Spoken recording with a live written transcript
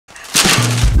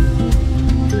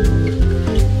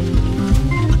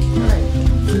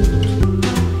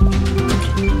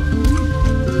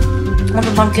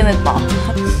담긴 했다.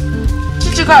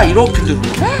 치즈가 이렇게 들어.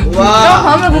 와,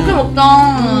 다음에 그렇게 먹자.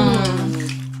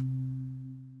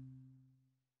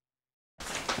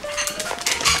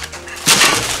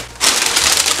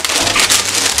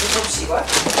 접시 이거야?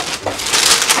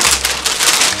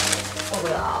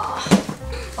 뭐야?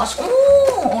 맛있고.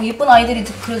 오, 예쁜 아이들이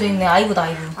그려져 있네. 아이브다,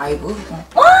 아이브. 아이브?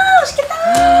 와, 맛있겠다.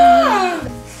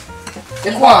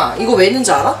 내콩아, 이거 왜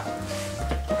있는지 알아?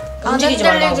 안 움직이지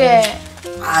말라고. 흔들리게.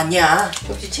 아니야.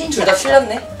 역시 체인지 둘 다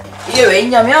틀렸네. 이게 왜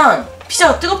있냐면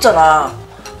피자가 뜨겁잖아.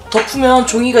 덮으면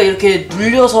종이가 이렇게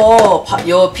눌려서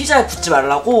피자에 붙지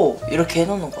말라고 이렇게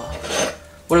해놓는 거야.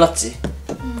 몰랐지?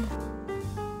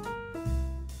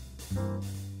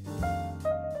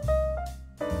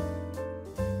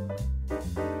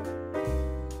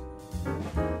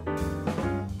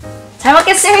 잘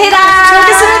먹겠습니다. 잘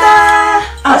먹겠습니다.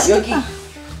 아, 여기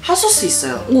핫소스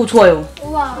있어요. 오, 좋아요.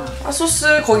 우와.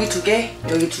 핫소스 거기 2개,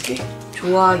 여기 2개.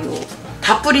 좋아요.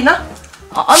 다 뿌리나?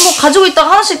 아니 뭐 가지고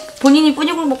있다가 하나씩 본인이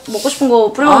뿌리고 먹고 싶은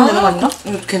거 뿌려가면 되는 거 아닌가?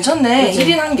 괜찮네. 그치?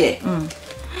 1인 1개. 응.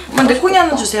 엄마 내 콩이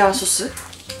하나 주세요, 핫소스.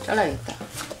 잘라야겠다.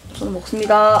 저는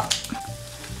먹습니다.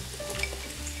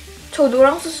 저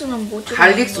노랑 소스는 뭐 찍어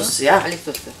갈릭 먹는 거야? 소스야. 갈릭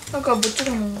소스. 그러니까 뭐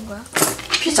찍어 먹는 거야?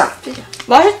 피자.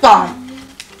 맛있다.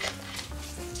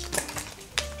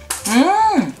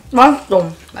 맛있어.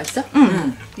 맛있어?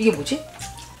 이게 뭐지?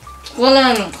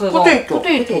 그거는 그거 포테이토.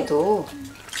 포테이토.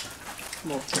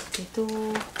 뭐 포테이토.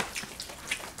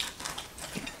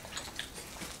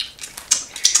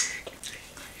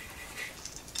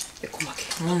 매콤하게.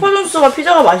 파파존스가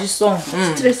피자가 맛있어.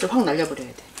 스트레스 확 날려버려야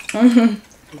돼.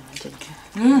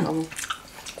 완전 너무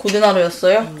고된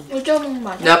하루였어요? 요즘은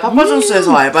맛있어. 내가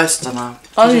파파존스에서 알바했었잖아.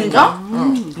 아 진짜?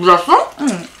 응. 몰랐어?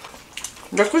 응.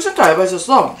 내가 콜센터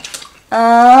알바했었어.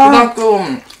 아.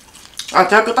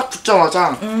 대학교 딱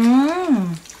붙자마자.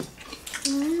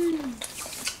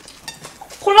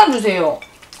 콜라 주세요.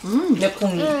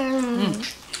 매콤이.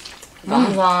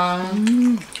 감사.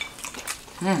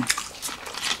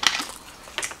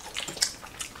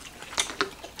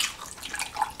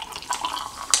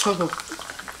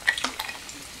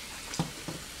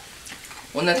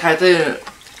 오늘 다들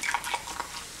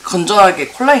건전하게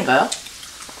콜라인가요?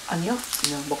 아니요.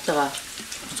 그냥 먹다가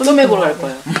소맥으로 갈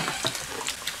거예요.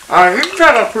 아,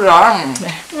 1차가 콜라.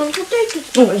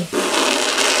 포테이토.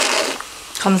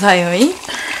 감사해요.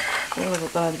 그래서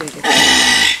먹다가 이제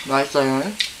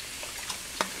맛있어요.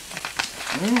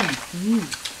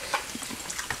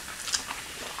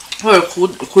 헐,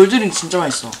 골드링 진짜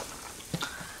맛있어.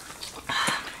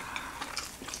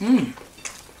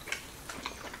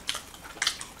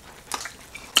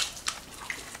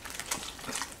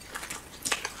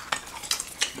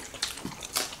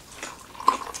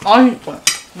 맛있어.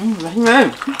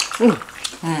 맛있네.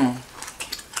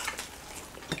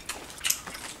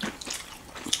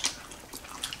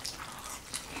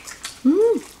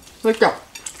 맛있다.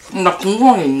 나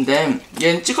궁금한 게 있는데,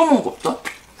 얘는 찍어 먹은 거 없어?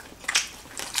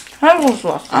 할아버지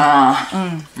왔어. 아,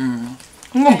 응.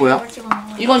 이건 뭐야? 찍어 먹는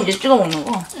거야? 이건 이제 찍어 먹는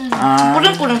거. 아,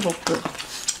 뿌링뿌링 소스.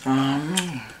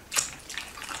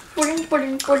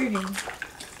 뿌링뿌링 뿌리링.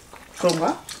 그런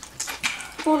거야?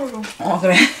 뽀로로.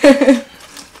 그래.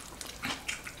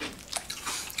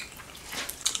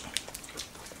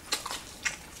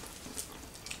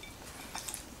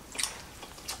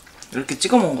 이렇게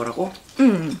찍어 먹은 거라고?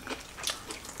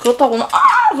 그렇다고는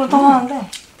그렇다고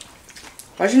하는데.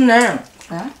 맛있네.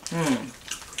 그래?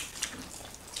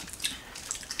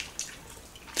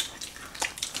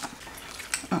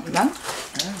 난?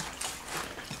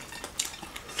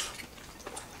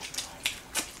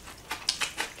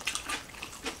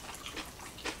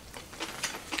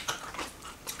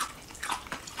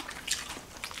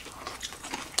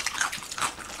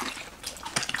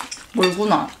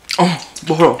 멀구나.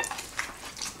 멀어.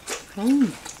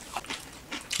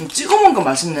 찍어 먹으니까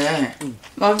맛있네.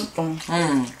 맛있어.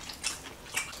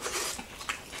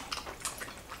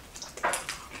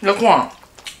 레콩아,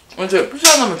 이제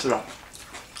피자 하나만 주라.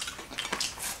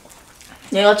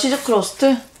 얘가 치즈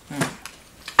크러스트?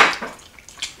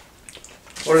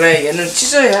 원래 얘는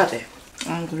치즈 해야 돼.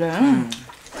 그래.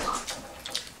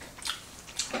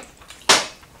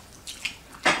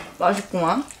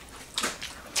 맛있구만.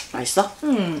 맛있어?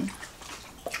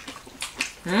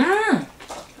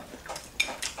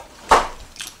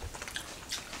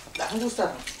 나 한국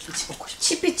사람 김치 먹고 싶어.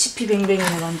 치피치피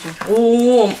뱅뱅이네 완전.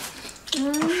 오,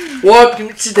 와,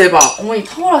 김치 대박. 어머니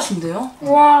탁월하신데요?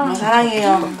 와.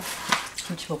 사랑해요.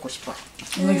 김치 먹고 싶어.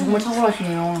 어머니 정말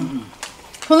탁월하시네요.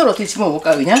 손으로 어떻게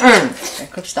집어먹을까 그냥? 응. 네,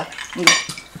 그럽시다. 이거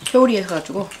회오리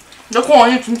해가지고. 레콩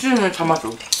아니 김치는 담아줘.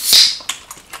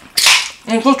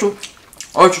 그거 줘.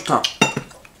 좋다.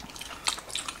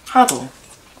 하나 더.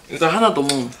 이거 하나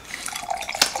너무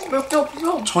몇 개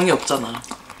없어. 정이 없잖아.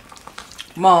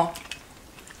 고마워.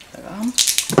 내가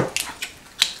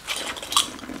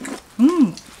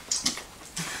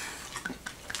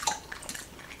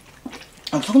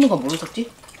성누가 뭐로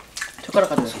섞지? 젓가락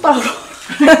가지고. 숟가락으로.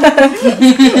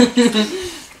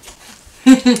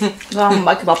 나 한번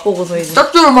맛 맛보고서 이제.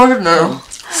 짭조름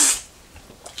맛있네.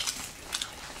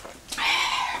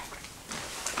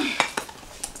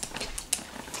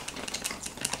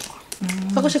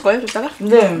 섞으실 거예요, 이따가?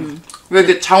 네. 왜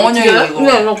이렇게 장원영이가 이거?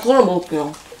 네, 나 그걸로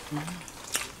먹을게요.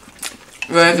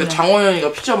 왜 이렇게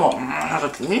장원영이가 피자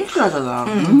약간 좀 밍크하잖아.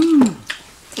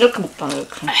 이렇게 먹잖아,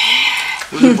 이렇게.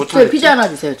 요즘 저희 못하겠지. 피자 하나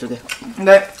주세요, 이쪽에.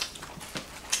 네.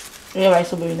 이게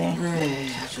맛있어 보이네.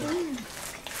 네, 아주.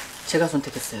 제가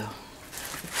선택했어요.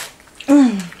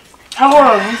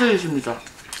 탁월한 선생님이십니다.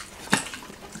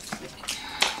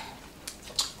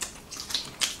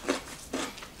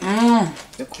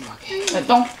 매콤하게.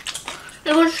 맛있어?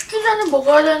 이거 식기 전에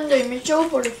먹어야 되는데 이미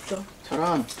찌워버렸어.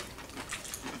 저런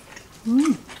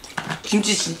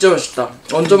김치 진짜 맛있다.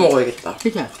 얹어 먹어야겠다.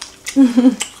 피자.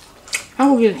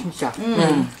 한국인 진짜.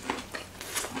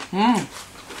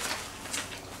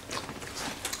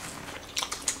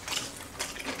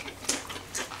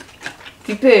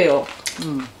 뷔페예요.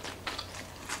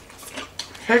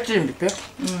 살찌는 뷔페?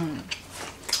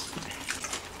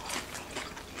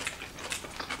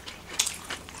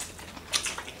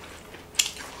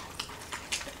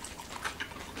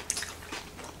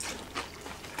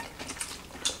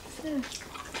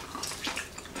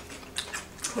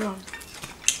 그럼.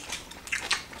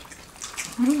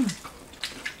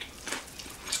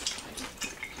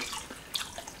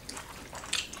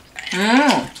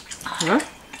 그래?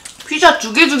 피자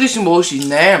두 개씩 먹을 수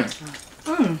있네.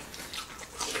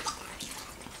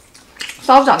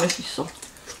 싸우지 않을 수 있어.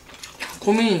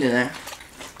 고민이 되네.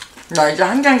 나 이제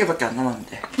한 개밖에 안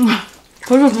남았는데.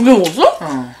 벌써 2개 먹었어?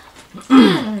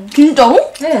 응.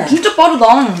 진짜로? 네. 진짜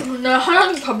빠르다. 나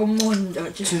하나도 다 못 먹었는데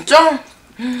아직. 진짜?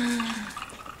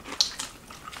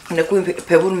 내 고민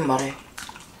배부르면 말해.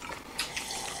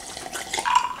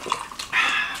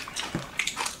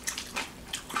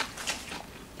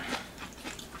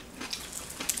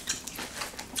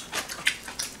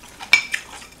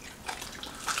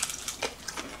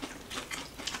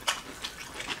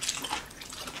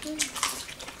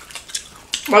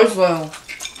 맛있어요.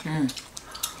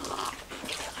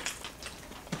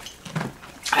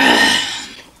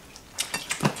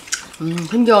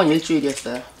 힘겨운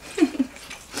일주일이었어요.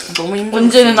 너무 힘들어.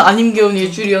 언제는 안 힘겨운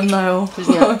일주일이었나요?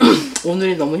 그냥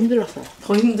오늘이 너무 힘들었어요.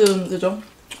 더 힘든, 그죠?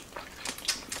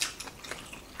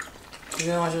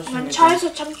 고생하셨습니다. 난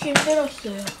차에서 참기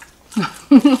힘들었어요.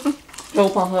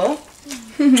 배고파서요?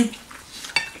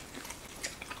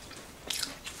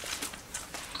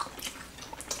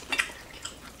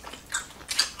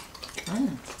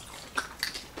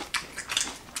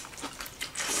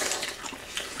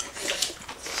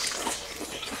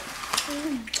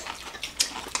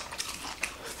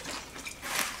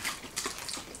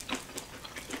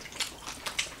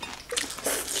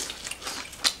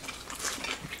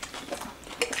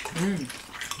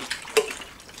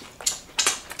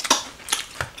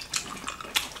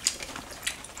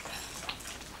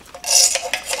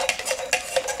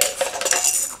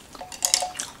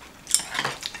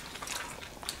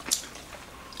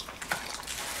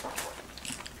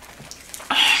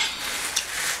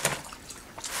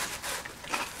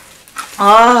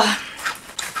 아,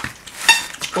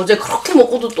 어제 그렇게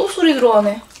먹고도 또 술이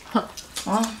들어가네.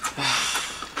 아,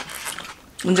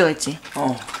 문제가 있지.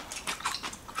 어.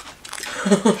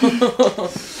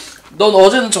 넌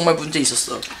어제는 정말 문제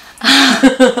있었어.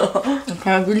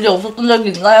 그냥 문제 없었던 적이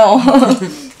있나요?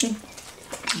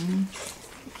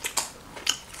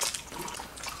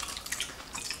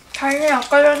 다행히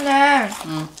아까 전에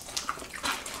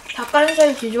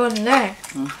닭가슴살 뒤집었는데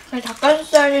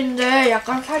닭가슴살인데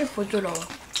약간 살이 부드러워.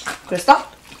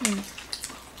 그랬어?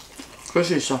 그럴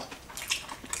수 있어.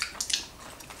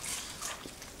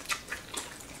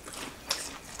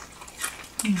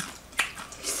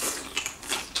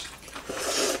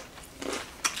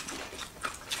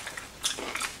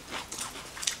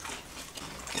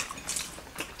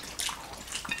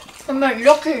 그러면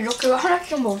이렇게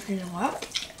하나씩 먹을 수 있는 거야?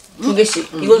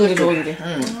 2개씩. 이거 2개, 저거 2개.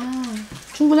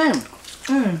 충분해.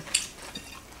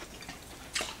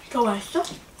 더 맛있어?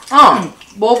 아,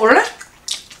 먹어볼래?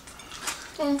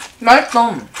 응.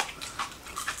 맛있어.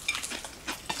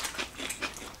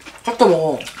 갖다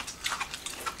먹어.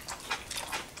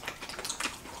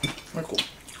 아이고.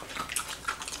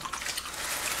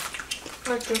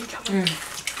 이거 좀 잡아.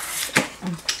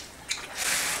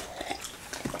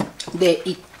 근데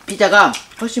이 피자가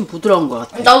훨씬 부드러운 것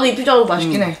같아. 나도 이 피자도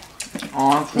맛있긴 해.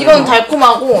 아, 그래요? 이건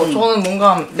달콤하고 저는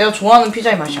뭔가 내가 좋아하는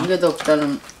피자의 맛이야. 근데도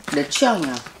일단은 내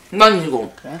취향이야. 난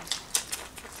이거. 그래?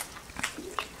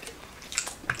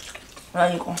 나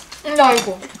이거. 나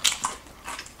이거.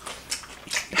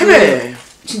 해배.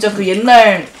 진짜 그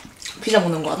옛날 피자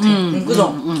먹는 것 같아.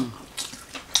 그죠?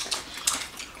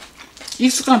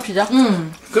 익숙한 피자?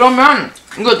 그러면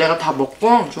이거 내가 다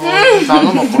먹고 저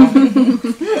나눠 먹고.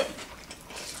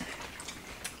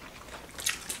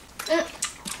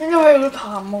 근데 왜 이걸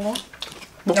다 안 먹어?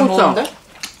 그냥 먹고 있어. 먹는데?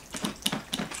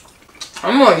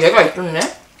 어머, 얘가 있었네?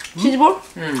 치즈볼?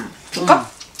 줄까?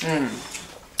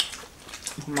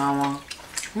 고마워.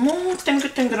 어머,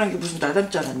 땡글땡글한 게 무슨 나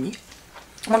닮지 않았니?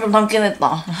 나 좀 담긴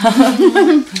했다.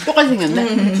 똑같이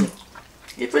생겼네.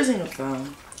 예쁘게 생겼다.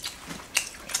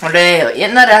 원래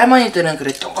옛날에 할머니들은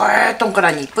그래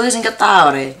동글동글하니 이쁘게 생겼다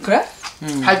그래. 그래?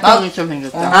 달덩이처럼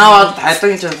생겼다. 아 맞아,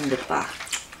 달덩이처럼 생겼다.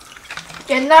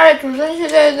 옛날에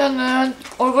조선시대에서는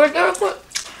얼굴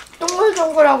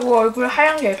동글동글하고 얼굴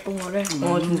하얀 게 예쁜 거래.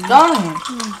 진짜?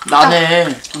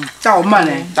 나는 딱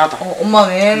엄마네. 나다.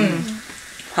 엄마는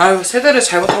아유, 세대를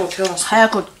잘못하고 태어났어.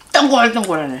 하얗고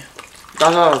동글동글하네.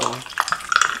 나다.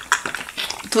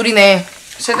 둘이네.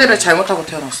 세대를 잘못하고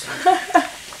태어났어.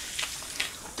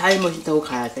 타임머신 타고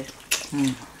가야 돼.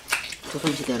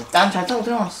 조선시대로. 난 잘 타고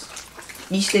태어났어.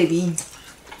 이 시대의 미인.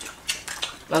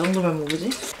 나 정도면 뭐지?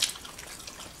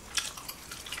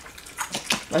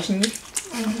 맛있니?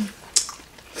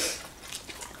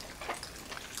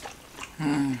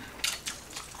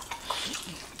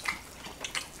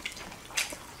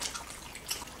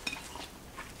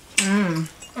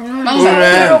 난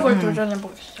원래- 쌀국을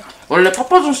도전해보겠어. 원래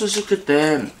파파존스 시킬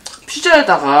때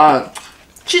피자에다가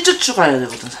치즈 추가해야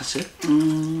되거든 사실.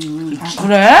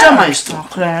 그래? 진짜 맛있어.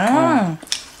 그래?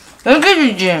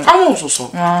 여기지지.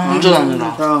 까먹었었어.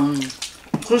 운전하느라. 그럼.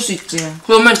 그럴 수 있지.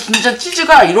 그러면 진짜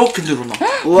치즈가 이렇게 늘어나. 야,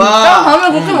 와.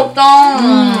 다음에 그렇게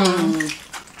먹자.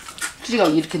 치즈가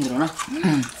이렇게 늘어나?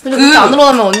 근데 그렇게 안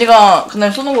늘어나면 언니가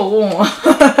그날 쏘는 거고.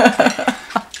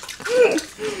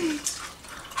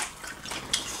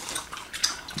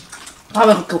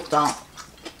 다음에 그렇게 먹자.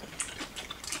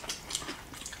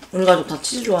 우리 가족 다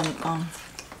치즈 좋아하니까.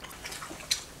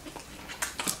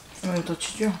 여기 다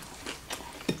치즈야.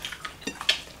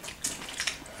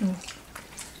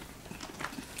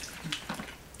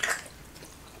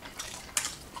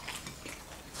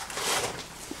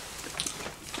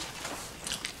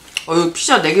 이거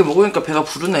피자 4개 먹으니까 배가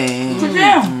부르네. 그치?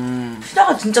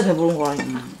 피자가 진짜 배부른 거야.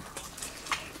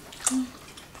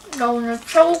 나 오늘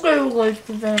쇠고기로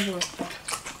도전해보겠어.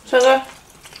 색을?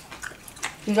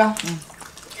 피자?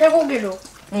 쇠고기로.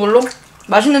 이걸로?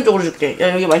 맛있는 쪽으로 줄게.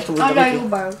 야, 여기 맛있어 보인다. 아, 나 그치? 이거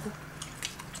말고.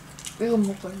 이거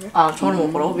먹을래? 아, 저걸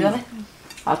먹으라고? 미안해.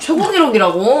 아,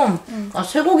 최고기록이라고? 아,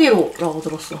 쇠고기록이라고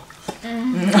들었어.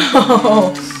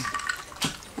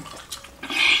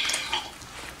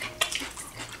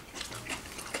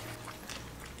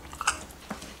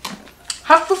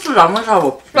 핫소스 남은 사람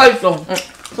없어. 나 있어. 응.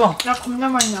 좋아. 나 겁나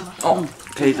많이 남았어.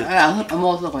 게이드. 안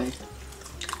먹었어 거의.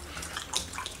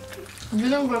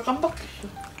 누는 걸 깜빡했어.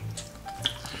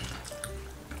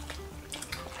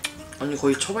 언니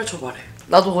거의 처발처발해.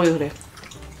 나도 거의 그래.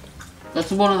 나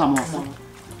 2번은 다 먹었어.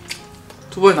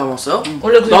 2번이 남았어요?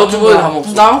 원래 그게 나도 없는 2번이 거야. 다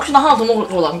먹었어. 나 혹시나 하나 더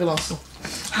먹으려고 남겨놨어.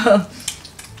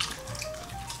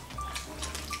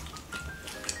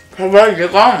 봐봐,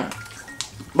 얘가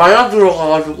말라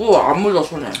들어가가지고 안 묻어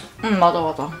손에. 응, 맞아,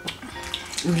 맞아.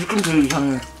 느낌 되게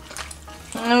이상해.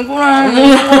 그래,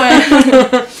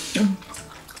 뭐해.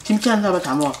 김치 한 사발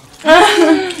다 먹었어.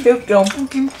 개웃겨.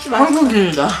 김치 맛있어.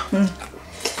 한국인이다.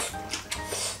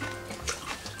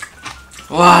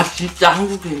 와, 진짜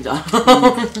한국인이다.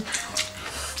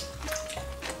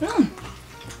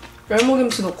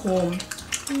 열무김치 넣고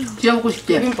지어 먹고 싶지?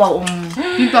 비빔밥,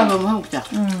 비빔밥 한번 해먹자.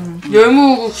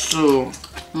 열무국수.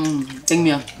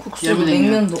 냉면. 국수, 열무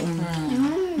냉면. 냉면도.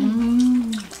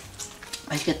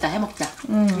 맛있겠다. 해먹자.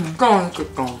 그니까.